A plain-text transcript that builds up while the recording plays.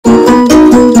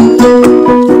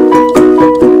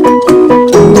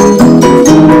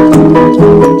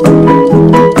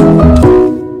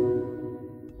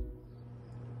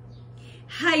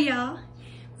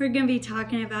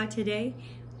talking about today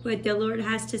what the Lord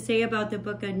has to say about the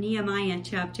book of Nehemiah,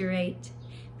 chapter 8.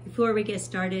 Before we get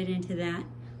started into that,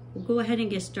 we'll go ahead and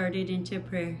get started into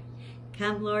prayer.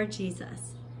 Come, Lord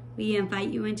Jesus, we invite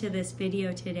you into this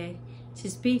video today to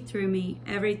speak through me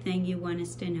everything you want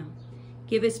us to know.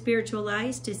 Give us spiritual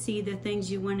eyes to see the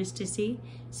things you want us to see,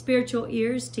 spiritual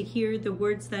ears to hear the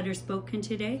words that are spoken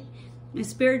today, a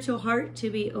spiritual heart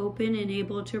to be open and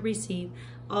able to receive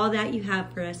all that you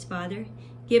have for us, Father.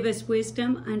 Give us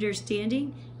wisdom,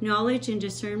 understanding, knowledge, and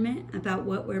discernment about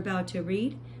what we're about to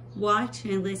read, watch,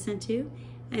 and listen to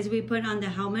as we put on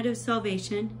the helmet of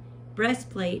salvation,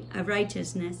 breastplate of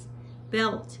righteousness,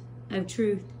 belt of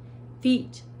truth,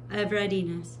 feet of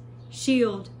readiness,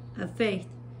 shield of faith,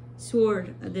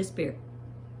 sword of the Spirit.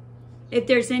 If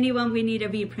there's anyone we need to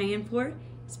be praying for,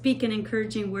 speaking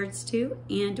encouraging words to,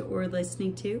 and or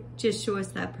listening to, just show us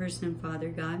that person, Father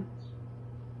God.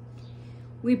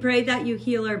 We pray that you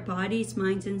heal our bodies,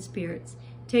 minds, and spirits.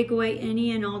 Take away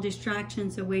any and all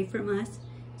distractions away from us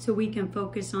so we can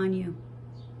focus on you.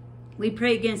 We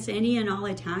pray against any and all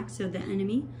attacks of the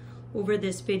enemy over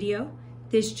this video,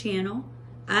 this channel,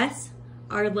 us,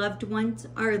 our loved ones,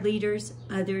 our leaders,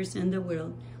 others in the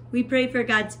world. We pray for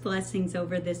God's blessings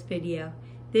over this video,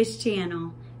 this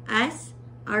channel, us,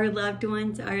 our loved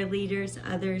ones, our leaders,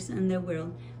 others in the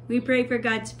world. We pray for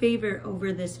God's favor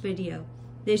over this video,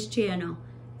 this channel,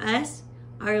 us,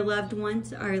 our loved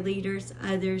ones, our leaders,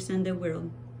 others in the world.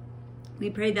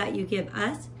 We pray that you give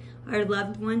us, our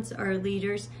loved ones, our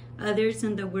leaders, others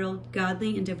in the world,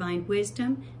 godly and divine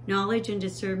wisdom, knowledge, and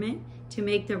discernment to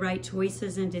make the right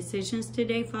choices and decisions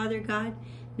today, Father God,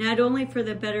 not only for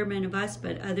the betterment of us,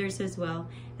 but others as well.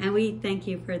 And we thank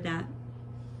you for that.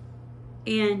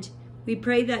 And we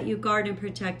pray that you guard and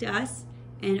protect us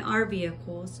and our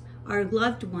vehicles, our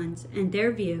loved ones and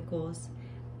their vehicles,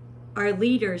 our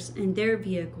leaders and their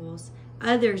vehicles,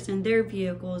 others and their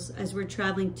vehicles as we're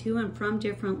traveling to and from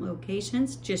different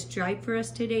locations. Just drive for us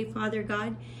today, Father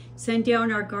God. Send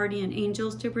down our guardian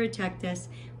angels to protect us.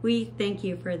 We thank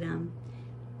you for them.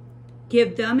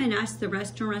 Give them and us the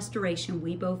rest and restoration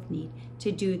we both need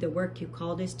to do the work you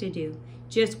called us to do.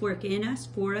 Just work in us,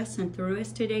 for us, and through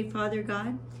us today, Father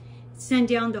God. Send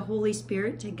down the Holy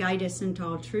Spirit to guide us into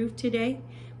all truth today.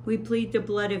 We plead the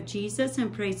blood of Jesus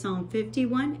and pray Psalm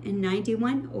 51 and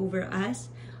 91 over us,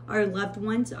 our loved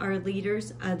ones, our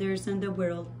leaders, others in the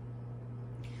world.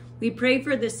 We pray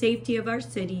for the safety of our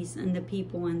cities and the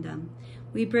people in them.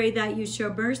 We pray that you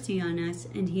show mercy on us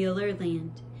and heal our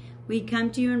land. We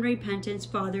come to you in repentance,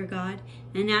 Father God,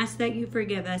 and ask that you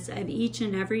forgive us of each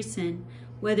and every sin,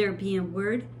 whether it be in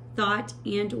word, thought,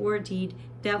 and or deed,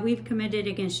 that we've committed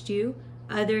against you,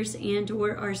 others, and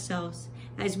or ourselves,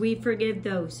 as we forgive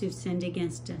those who've sinned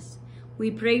against us. We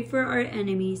pray for our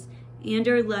enemies and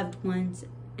our loved ones,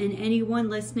 and anyone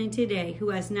listening today who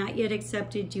has not yet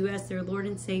accepted you as their Lord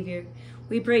and Savior.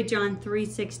 We pray John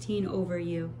 3:16 over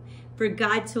you. For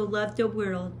God so loved the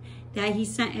world that he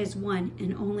sent his one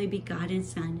and only begotten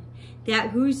Son,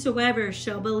 that whosoever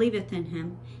shall believeth in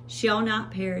him shall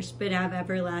not perish but have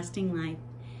everlasting life.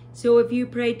 So if you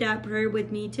prayed that prayer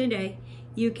with me today,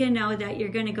 you can know that you're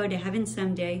going to go to heaven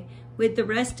someday with the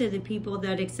rest of the people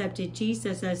that accepted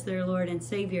Jesus as their Lord and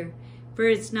Savior. For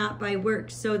it's not by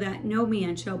works, so that no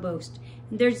man shall boast.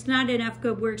 And there's not enough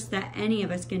good works that any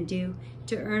of us can do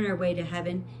to earn our way to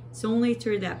heaven. It's only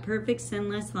through that perfect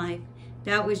sinless life.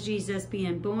 That was Jesus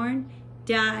being born,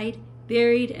 died,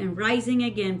 buried, and rising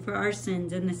again for our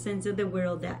sins and the sins of the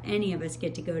world that any of us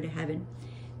get to go to heaven.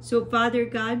 So, Father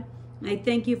God, I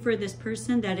thank you for this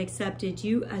person that accepted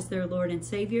you as their Lord and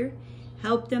Savior.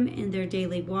 Help them in their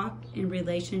daily walk and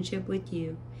relationship with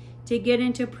you, to get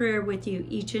into prayer with you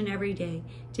each and every day,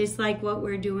 just like what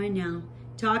we're doing now,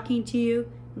 talking to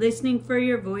you, listening for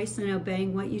your voice, and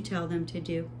obeying what you tell them to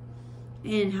do.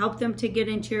 And help them to get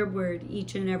into your word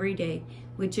each and every day,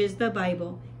 which is the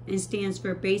Bible, and stands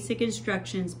for basic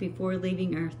instructions before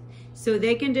leaving earth, so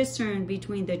they can discern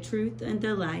between the truth and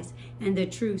the lies, and the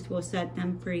truth will set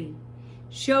them free.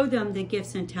 Show them the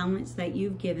gifts and talents that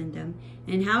you've given them,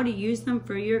 and how to use them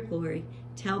for your glory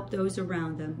to help those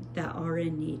around them that are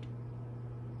in need.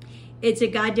 It's a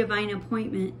God divine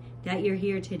appointment that you're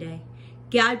here today.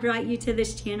 God brought you to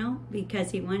this channel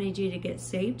because he wanted you to get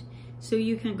saved, so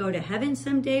you can go to heaven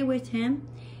someday with him.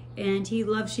 And he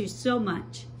loves you so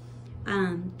much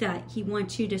that he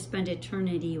wants you to spend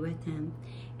eternity with him.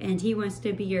 And he wants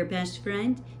to be your best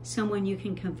friend, someone you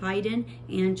can confide in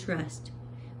and trust.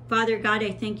 Father God,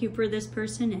 I thank you for this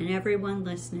person and everyone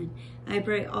listening. I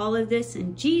pray all of this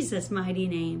in Jesus' mighty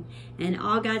name. And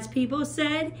all God's people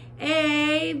said,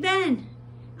 amen.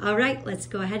 All right, let's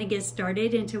go ahead and get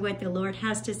started into what the Lord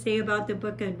has to say about the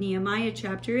book of Nehemiah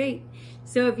chapter 8.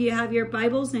 So if you have your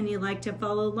Bibles and you'd like to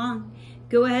follow along,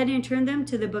 go ahead and turn them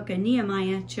to the book of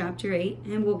Nehemiah chapter 8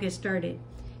 and we'll get started.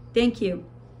 Thank you.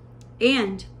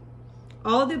 And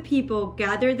all the people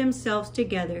gathered themselves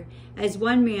together as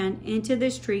one man into the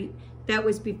street that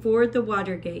was before the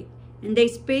water gate. And they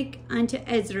spake unto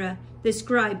Ezra the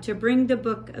scribe to bring the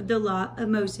book of the law of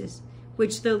Moses,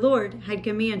 which the Lord had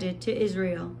commanded to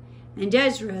Israel. And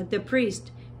Ezra the priest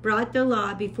brought the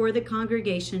law before the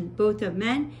congregation, both of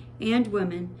men and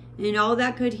women, and all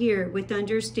that could hear with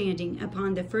understanding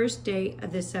upon the first day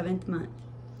of the 7th month.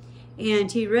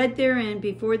 And he read therein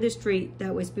before the street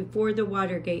that was before the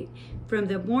water gate, from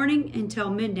the morning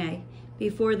until midnight,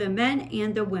 before the men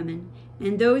and the women,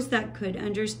 and those that could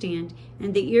understand,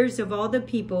 and the ears of all the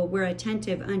people were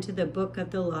attentive unto the book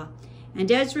of the law. And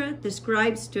Ezra the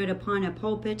scribe stood upon a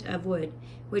pulpit of wood,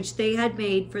 which they had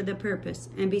made for the purpose,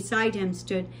 and beside him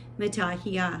stood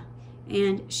Mattaniah,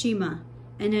 and Shema,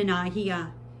 and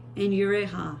Anahiah, and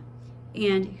Uriah,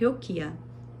 and Hilkiah,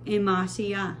 and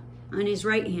Maaseiah on his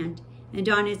right hand, and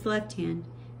on his left hand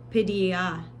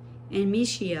Pedaiah, and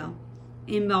Mishael,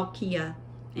 and Malchiah,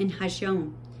 and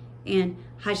Hashum, and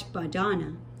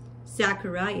Hashbaddanah,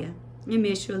 Zechariah, and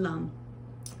Meshullam.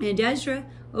 And Ezra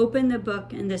opened the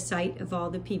book in the sight of all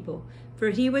the people, for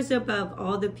he was above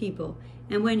all the people.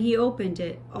 And when he opened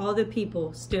it, all the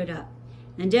people stood up.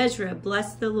 And Ezra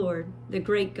blessed the Lord, the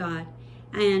great God.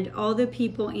 And all the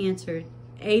people answered,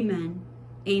 Amen,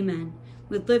 Amen,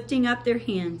 with lifting up their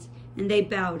hands, and they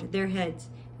bowed their heads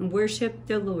and worshipped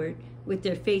the Lord with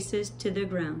their faces to the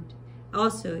ground.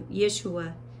 Also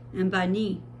Yeshua, and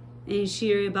Bani, and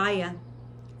Sherebiah,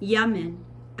 Yamin,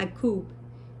 Akub,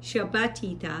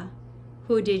 Shabbatita,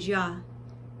 Hodijah,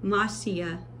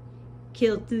 Maaseiah,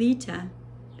 Kiltlita,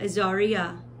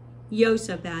 Azariah,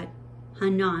 Josabad,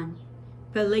 Hanan,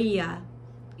 Pelaiah,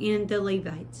 and the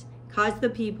Levites caused the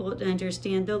people to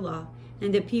understand the law,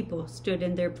 and the people stood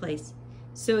in their place.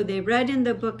 So they read in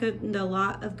the book of the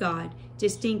law of God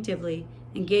distinctively,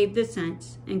 and gave the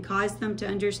sense, and caused them to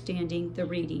understanding the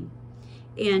reading.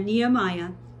 And Nehemiah,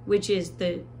 which is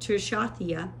the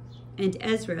Tirshathiah, and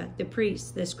Ezra the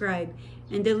priest, the scribe,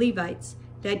 and the Levites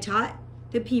that taught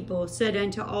the people, said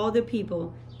unto all the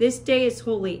people, This day is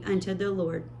holy unto the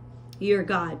Lord your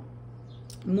God.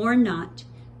 Mourn not,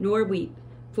 nor weep.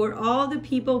 For all the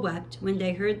people wept when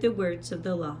they heard the words of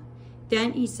the law.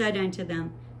 Then he said unto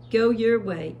them, Go your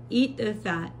way, eat the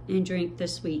fat, and drink the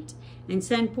sweet, and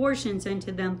send portions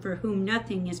unto them for whom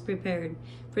nothing is prepared.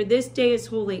 For this day is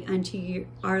holy unto you,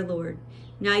 our Lord.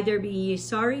 Neither be ye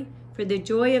sorry, for the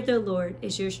joy of the Lord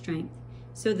is your strength.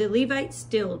 So the Levites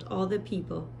stilled all the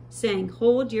people, saying,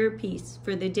 Hold your peace,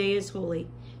 for the day is holy,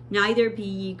 neither be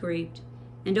ye grieved.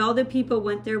 And all the people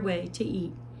went their way to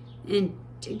eat, and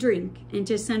to drink, and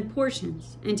to send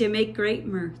portions, and to make great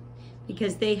mirth,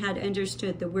 because they had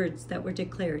understood the words that were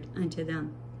declared unto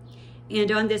them.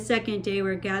 And on the 2nd day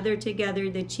were gathered together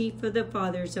the chief of the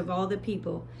fathers of all the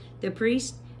people, the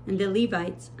priests and the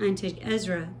Levites, unto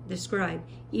Ezra the scribe,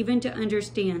 even to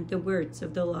understand the words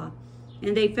of the law.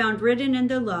 And they found written in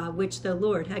the law which the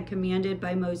Lord had commanded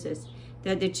by Moses,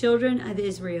 that the children of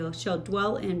Israel shall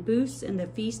dwell in booths in the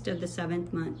feast of the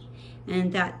 7th month,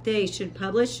 and that they should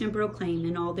publish and proclaim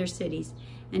in all their cities,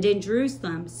 and in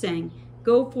Jerusalem, saying,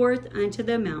 Go forth unto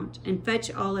the mount, and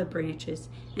fetch olive branches,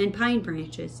 and pine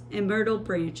branches, and myrtle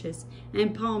branches,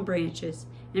 and palm branches,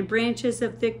 and branches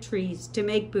of thick trees, to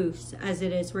make booths, as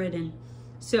it is written.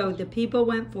 So the people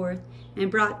went forth,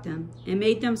 and brought them, and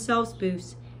made themselves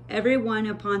booths, every one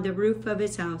upon the roof of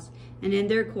his house, and in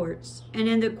their courts, and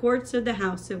in the courts of the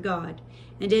house of God,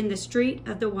 and in the street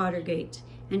of the water gate,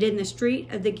 and in the street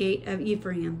of the gate of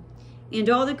Ephraim. And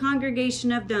all the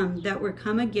congregation of them that were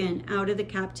come again out of the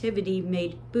captivity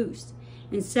made booths,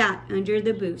 and sat under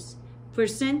the booths. For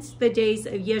since the days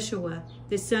of Yeshua,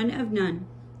 the son of Nun,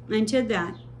 unto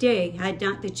that day had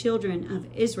not the children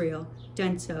of Israel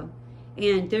done so.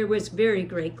 And there was very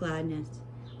great gladness.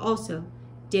 Also,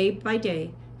 day by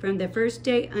day, from the first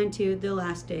day unto the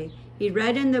last day, he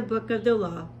read in the book of the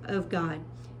law of God.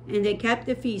 And they kept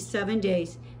the feast 7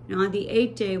 days, and on the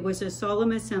 8th day was a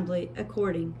solemn assembly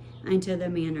according unto the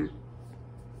manner.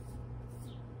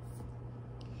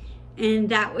 And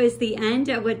that was the end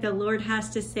of what the Lord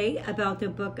has to say about the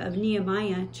book of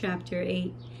Nehemiah chapter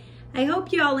 8. I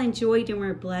hope you all enjoyed and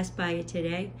were blessed by it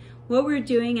today. what we're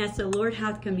doing as the Lord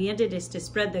hath commanded is to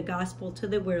spread the gospel to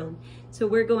the world. So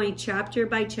we're going chapter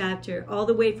by chapter, all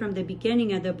the way from the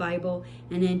beginning of the Bible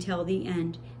and until the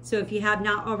end. So if you have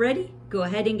not already, go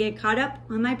ahead and get caught up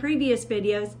on my previous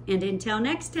videos. And until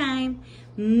next time,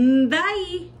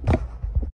 bye!